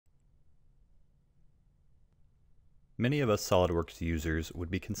Many of us SOLIDWORKS users would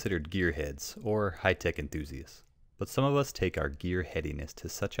be considered gearheads or high-tech enthusiasts, but some of us take our gear-headedness to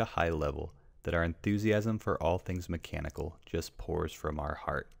such a high level that our enthusiasm for all things mechanical just pours from our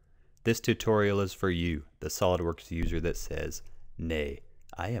heart. This tutorial is for you, the SOLIDWORKS user that says, "Nay,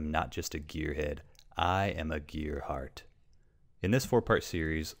 I am not just a gearhead, I am a gearheart." In this 4-part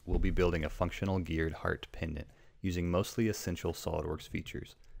series, we'll be building a functional geared heart pendant using mostly essential SOLIDWORKS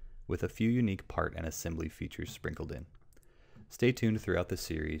features, with a few unique part and assembly features sprinkled in. Stay tuned throughout the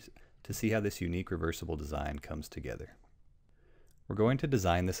series to see how this unique reversible design comes together. We're going to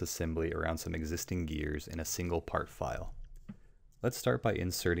design this assembly around some existing gears in a single part file. Let's start by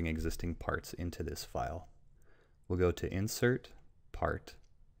inserting existing parts into this file. We'll go to Insert, Part,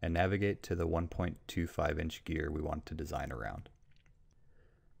 and navigate to the 1.25-inch gear we want to design around.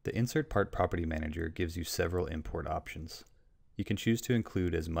 The Insert Part Property Manager gives you several import options. You can choose to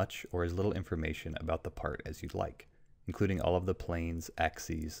include as much or as little information about the part as you'd like, including all of the planes,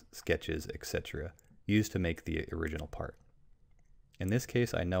 axes, sketches, etc. used to make the original part. In this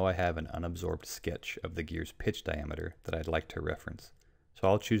case, I know I have an unabsorbed sketch of the gear's pitch diameter that I'd like to reference, so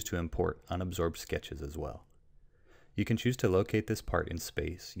I'll choose to import unabsorbed sketches as well. You can choose to locate this part in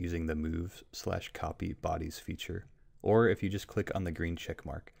space using the Move/Copy Bodies feature, or if you just click on the green check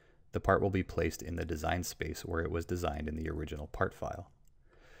mark, the part will be placed in the design space where it was designed in the original part file.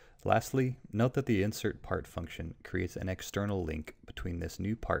 Lastly, note that the Insert Part function creates an external link between this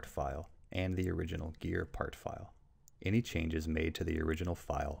new part file and the original gear part file. Any changes made to the original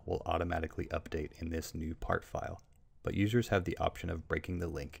file will automatically update in this new part file, but users have the option of breaking the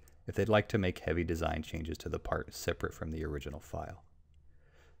link if they'd like to make heavy design changes to the part separate from the original file.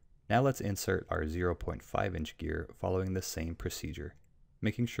 Now let's insert our 0.5-inch gear following the same procedure,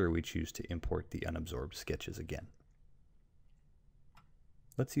 making sure we choose to import the unabsorbed sketches again.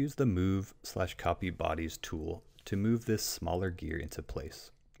 Let's use the Move/Copy Bodies tool to move this smaller gear into place,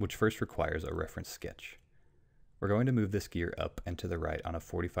 which first requires a reference sketch. We're going to move this gear up and to the right on a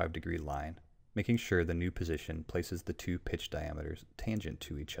 45-degree line, making sure the new position places the two pitch diameters tangent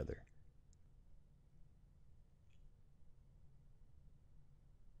to each other.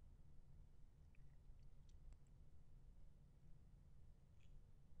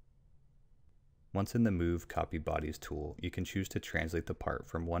 Once in the Move Copy Bodies tool, you can choose to translate the part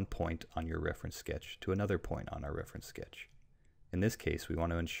from one point on your reference sketch to another point on our reference sketch. In this case, we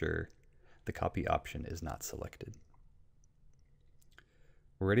want to ensure the copy option is not selected.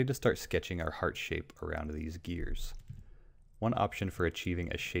 We're ready to start sketching our heart shape around these gears. One option for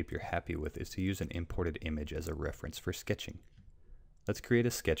achieving a shape you're happy with is to use an imported image as a reference for sketching. Let's create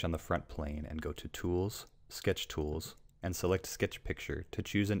a sketch on the front plane and go to Tools, Sketch Tools, and select Sketch Picture to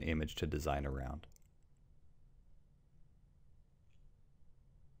choose an image to design around.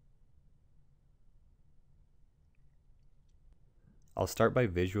 I'll start by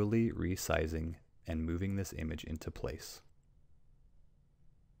visually resizing and moving this image into place.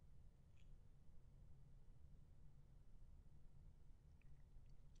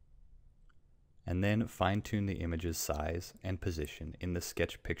 And then fine-tune the image's size and position in the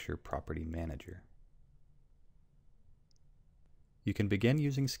Sketch Picture Property Manager. You can begin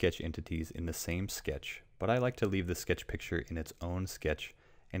using sketch entities in the same sketch, but I like to leave the sketch picture in its own sketch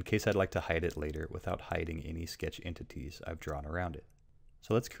in case I'd like to hide it later without hiding any sketch entities I've drawn around it.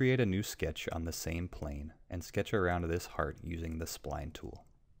 So let's create a new sketch on the same plane and sketch around this heart using the Spline Tool.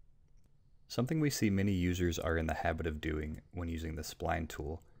 Something we see many users are in the habit of doing when using the Spline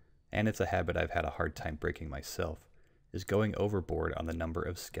Tool, and it's a habit I've had a hard time breaking myself, is going overboard on the number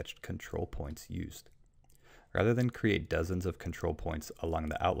of sketched control points used. Rather than create dozens of control points along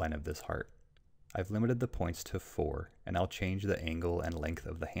the outline of this heart, I've limited the points to 4, and I'll change the angle and length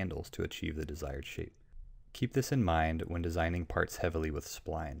of the handles to achieve the desired shape. Keep this in mind when designing parts heavily with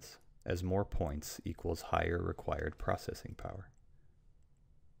splines, as more points equals higher required processing power.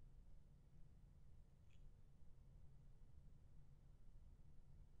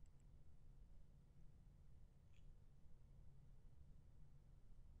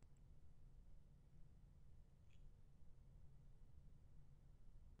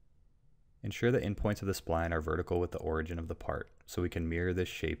 Ensure the endpoints of the spline are vertical with the origin of the part, so we can mirror this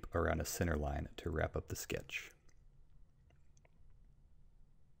shape around a center line to wrap up the sketch.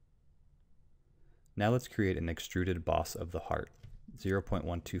 Now let's create an extruded boss of the heart,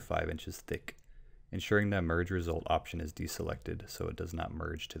 0.125 inches thick, ensuring the Merge Result option is deselected so it does not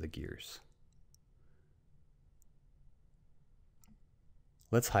merge to the gears.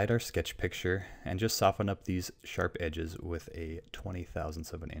 Let's hide our sketch picture and just soften up these sharp edges with a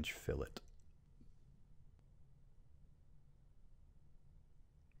 20/1000 of an inch fillet.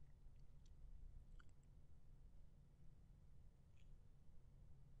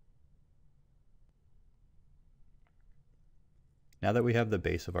 Now that we have the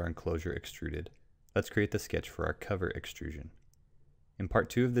base of our enclosure extruded, let's create the sketch for our cover extrusion. In part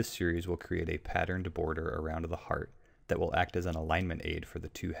 2 of this series, we'll create a patterned border around the heart that will act as an alignment aid for the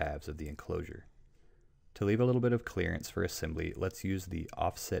two halves of the enclosure. To leave a little bit of clearance for assembly, let's use the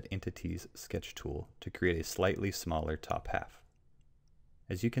Offset Entities sketch tool to create a slightly smaller top half.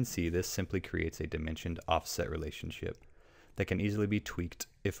 As you can see, this simply creates a dimensioned offset relationship that can easily be tweaked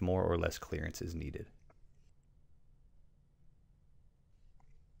if more or less clearance is needed.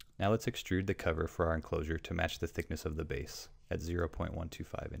 Now let's extrude the cover for our enclosure to match the thickness of the base at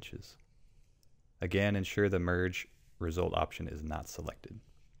 0.125 inches. Again, ensure the merge result option is not selected.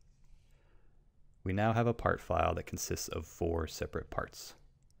 We now have a part file that consists of 4 separate parts.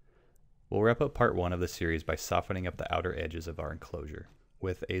 We'll wrap up part 1 of the series by softening up the outer edges of our enclosure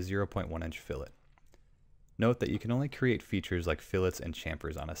with a 0.1 inch fillet. Note that you can only create features like fillets and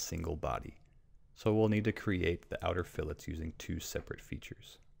chamfers on a single body, so we'll need to create the outer fillets using 2 separate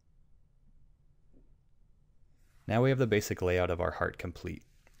features. Now we have the basic layout of our heart complete.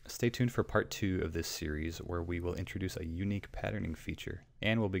 Stay tuned for part 2 of this series, where we will introduce a unique patterning feature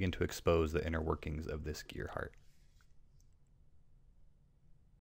and we'll begin to expose the inner workings of this gear heart.